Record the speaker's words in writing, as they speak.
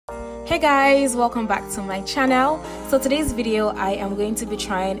Hey guys, welcome back to my channel. So today's video I am going to be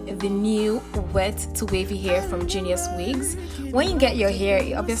trying the new wet to wavy hair from Geniuswigs. When you get your hair,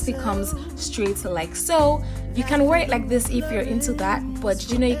 it obviously comes straight like so. You can wear it like this if you're into that, but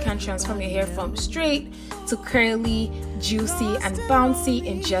did you know you can transform your hair from straight to curly, juicy and bouncy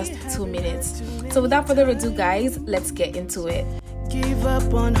in just 2 minutes. So without further ado guys, let's get into it. Give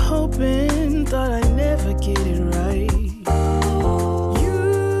up on hoping, thought I'd never get it right.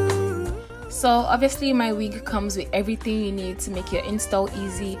 So obviously my wig comes with everything you need to make your install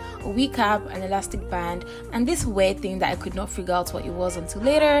easy: a wig cap, an elastic band, and this weird thing that I could not figure out what it was until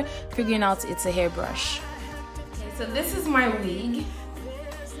later, figuring out it's a hairbrush. Okay, so this is my wig,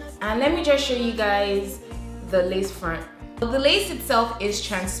 and let me just show you guys the lace front. The lace itself is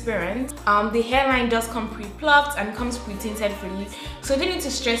transparent. The hairline does come pre-plucked and comes pre-tinted for you, so you don't need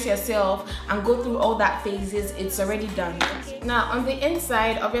to stress yourself and go through all that phases. It's already done. Now on the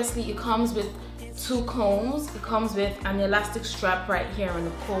inside, obviously it comes with 2 combs. It comes with an elastic strap right here on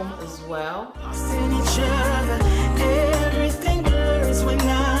the comb as well. Everything blurs when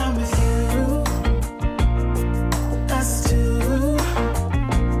I'm with you. Us two.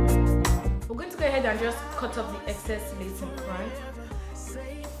 We're going to go ahead and just cut off the excess lace in front.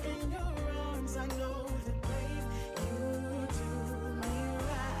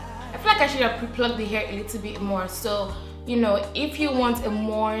 I feel like I should have pre-plucked the hair a little bit more, so you know, if you want a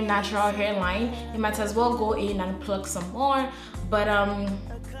more natural hairline, you might as well go in and pluck some more, but I'm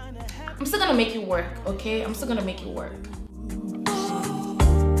still gonna make it work, okay? I'm still gonna make it work.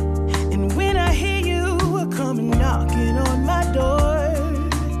 And when I hear you coming knocking on my door,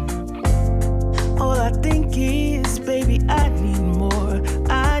 all I think is, baby, I need more,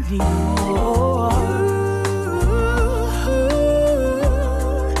 I need more.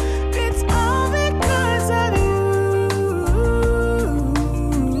 It's all because of you.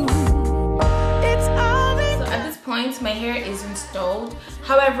 It's all because... So at this point, my hair is installed.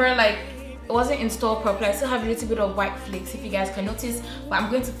 However, like, it wasn't installed properly. I still have a little bit of white flakes, if you guys can notice, but I'm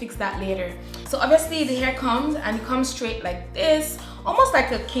going to fix that later. So obviously the hair comes, and it comes straight like this, almost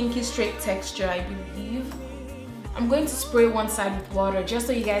like a kinky straight texture, I believe. I'm going to spray one side with water just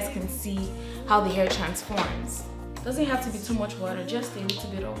so you guys can see how the hair transforms. Doesn't have to be too much water, just a little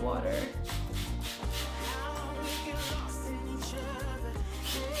bit of water.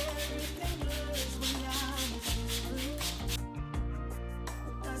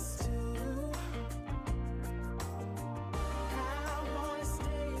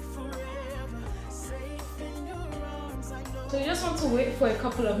 So you just want to wait for a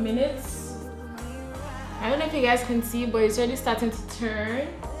couple of minutes. I don't know if you guys can see, but it's already starting to turn.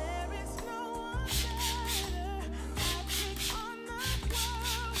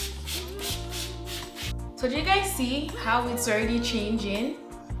 So do you guys see how it's already changing?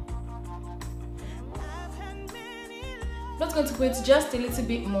 I'm just going to put just a little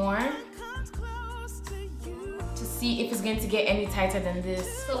bit more to see if it's going to get any tighter than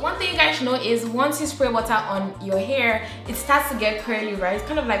this. So one thing you guys should know is once you spray water on your hair, it starts to get curly, right? It's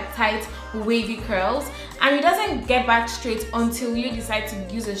kind of like tight, wavy curls, and it doesn't get back straight until you decide to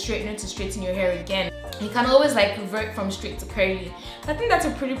use a straightener to straighten your hair again. You can always like revert from straight to curly. I think that's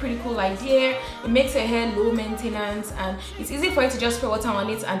a pretty cool idea. It makes your hair low maintenance, and it's easy for you to just spray water on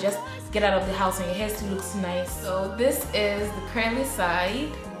it and just get out of the house and your hair still looks nice. So this is the curly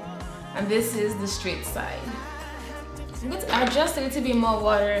side and this is the straight side. I'm going to add just a little bit more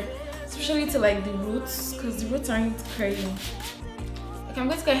water, especially to like the roots, because the roots aren't curly. Okay, I'm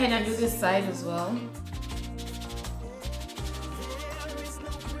going to go ahead and do this side as well.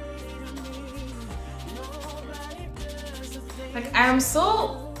 Like, I am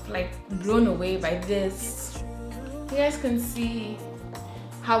so like blown away by this. You guys can see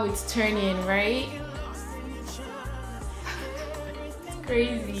how it's turning, right? It's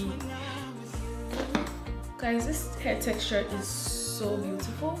crazy. Guys, this hair texture is so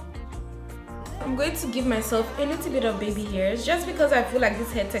beautiful. I'm going to give myself a little bit of baby hairs just because I feel like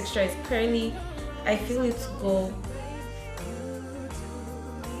this hair texture is curly. I feel it to go.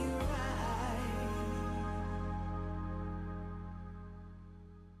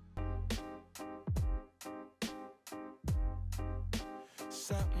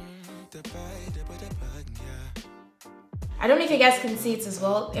 I don't know if you guys can see it as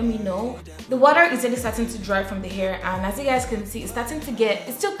well, let me know. The water is really starting to dry from the hair, and as you guys can see, it's starting to get,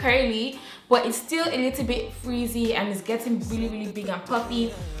 it's still curly, but it's still a little bit frizzy and it's getting really big and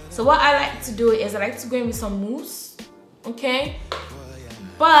puffy. So what I like to do is I like to go in with some mousse, okay?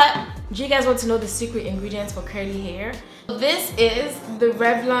 But do you guys want to know the secret ingredients for curly hair? This is the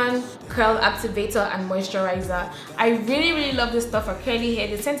Revlon Curl Activator and Moisturizer. I really love this stuff for curly hair.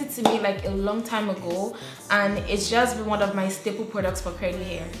 They sent it to me like a long time ago, and it's just been one of my staple products for curly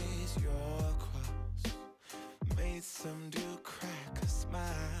hair.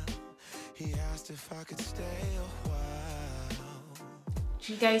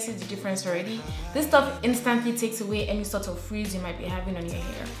 Do you guys see the difference already? This stuff instantly takes away any sort of frizz you might be having on your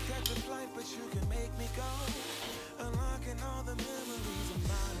hair.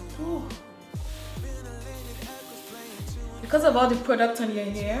 Ooh. Because of all the product on your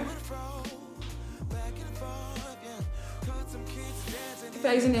hair, if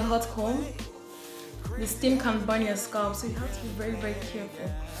you're using a hot comb, the steam can burn your scalp, so you have to be very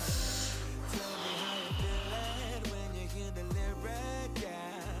careful.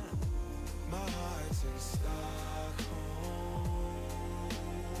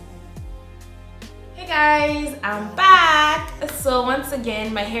 Hey guys, I'm back. So once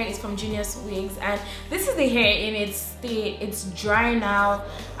again, my hair is from Geniuswigs, and this is the hair in its state. It's dry now.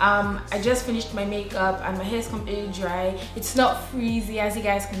 I just finished my makeup and my hair is completely dry. It's not frizzy, as you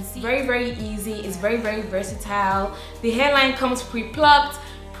guys can see. Very easy. It's very versatile. The hairline comes pre-plucked,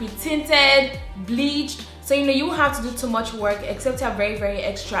 pre-tinted, bleached. So you know, you won't have to do too much work except you're very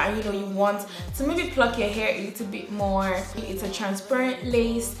extra, and you know, you want to maybe pluck your hair a little bit more. It's a transparent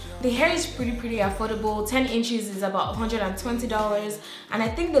lace. The hair is pretty affordable. 10 inches is about $120, and I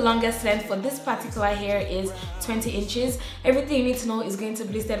think the longest length for this particular hair is 20 inches. Everything you need to know is going to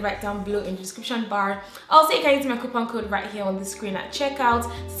be listed right down below in the description bar. Also, you can use my coupon code right here on the screen at checkout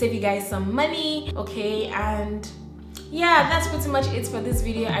to save you guys some money. Okay, and yeah, that's pretty much it for this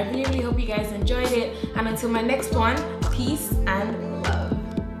video. I really hope you guys enjoyed it, and until my next one, peace and love.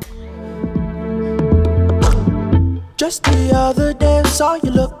 Just the other day, saw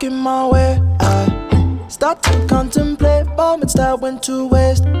you looking my way. I start to contemplate moments that went to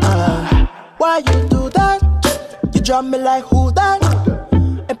waste. Why you do that? You drop me like who that?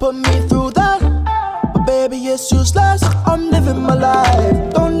 And put me through that. But baby, it's useless. I'm living my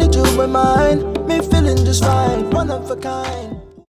life. Don't need you in mind. Me feeling just fine. One of a kind.